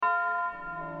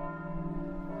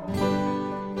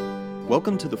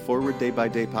Welcome to the Forward Day by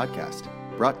Day podcast,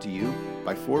 brought to you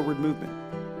by Forward Movement.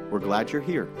 We're glad you're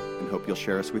here and hope you'll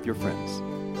share us with your friends.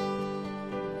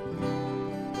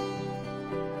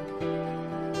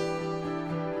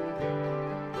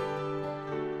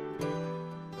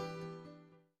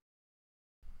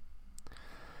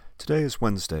 Today is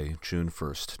Wednesday, June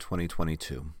 1st,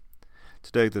 2022.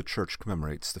 Today the Church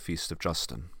commemorates the Feast of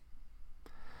Justin.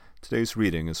 Today's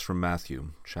reading is from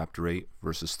Matthew, chapter 8,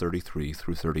 verses 33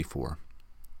 through 34.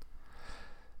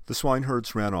 The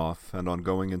swineherds ran off, and on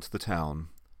going into the town,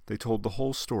 they told the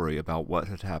whole story about what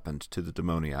had happened to the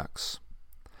demoniacs.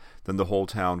 Then the whole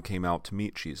town came out to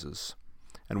meet Jesus,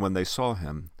 and when they saw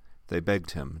him, they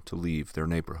begged him to leave their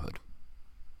neighborhood.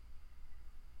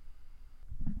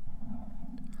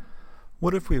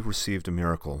 What if we have received a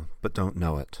miracle, but don't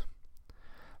know it?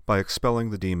 By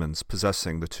expelling the demons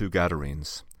possessing the two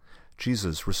Gadarenes,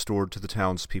 Jesus restored to the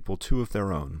townspeople two of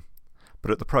their own, but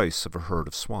at the price of a herd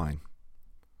of swine.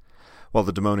 While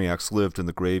the demoniacs lived in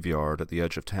the graveyard at the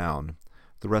edge of town,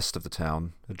 the rest of the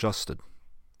town adjusted.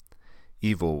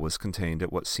 Evil was contained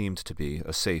at what seemed to be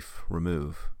a safe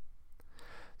remove.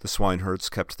 The swineherds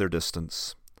kept their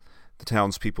distance. The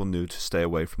townspeople knew to stay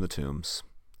away from the tombs.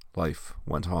 Life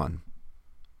went on.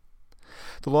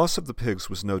 The loss of the pigs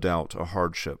was no doubt a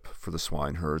hardship for the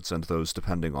swineherds and those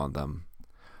depending on them.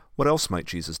 What else might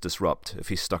Jesus disrupt if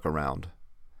he stuck around?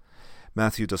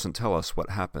 Matthew doesn't tell us what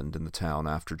happened in the town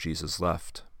after Jesus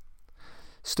left.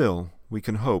 Still, we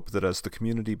can hope that as the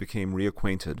community became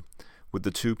reacquainted with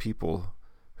the two people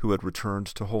who had returned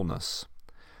to wholeness,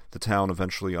 the town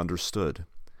eventually understood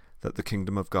that the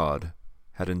kingdom of God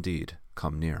had indeed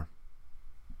come near.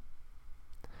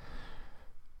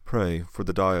 Pray for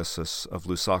the Diocese of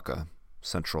Lusaka,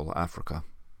 Central Africa.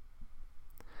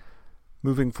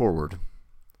 Moving forward,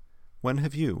 when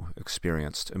have you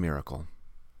experienced a miracle?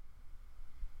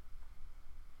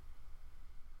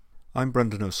 I'm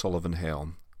Brendan O'Sullivan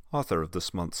Hale, author of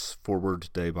this month's Forward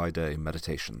Day by Day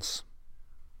Meditations.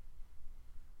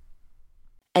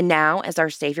 And now, as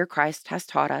our Savior Christ has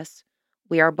taught us,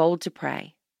 we are bold to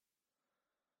pray.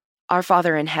 Our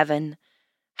Father in heaven,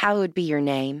 hallowed be your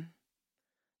name.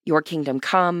 Your kingdom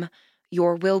come,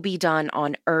 your will be done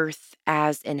on earth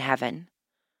as in heaven.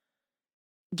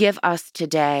 Give us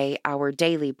today our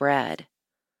daily bread.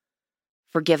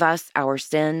 Forgive us our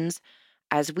sins,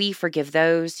 as we forgive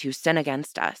those who sin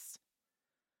against us.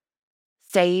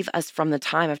 Save us from the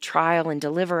time of trial and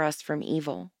deliver us from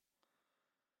evil.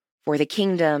 For the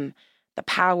kingdom, the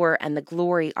power, and the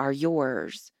glory are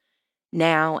yours,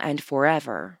 now and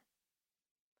forever.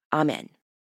 Amen.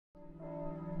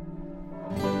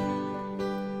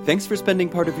 Thanks for spending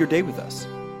part of your day with us.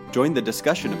 Join the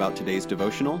discussion about today's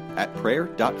devotional at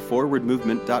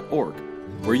prayer.forwardmovement.org,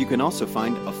 where you can also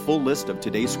find a full list of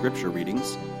today's scripture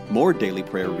readings, more daily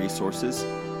prayer resources,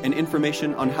 and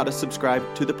information on how to subscribe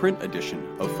to the print edition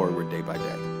of Forward Day by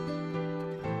Day.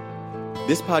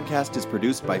 This podcast is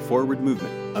produced by Forward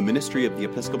Movement, a ministry of the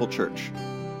Episcopal Church.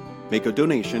 Make a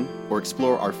donation or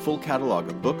explore our full catalog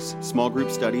of books, small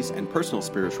group studies, and personal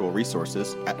spiritual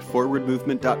resources at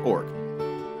forwardmovement.org.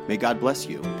 May God bless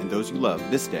you and those you love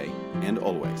this day and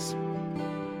always.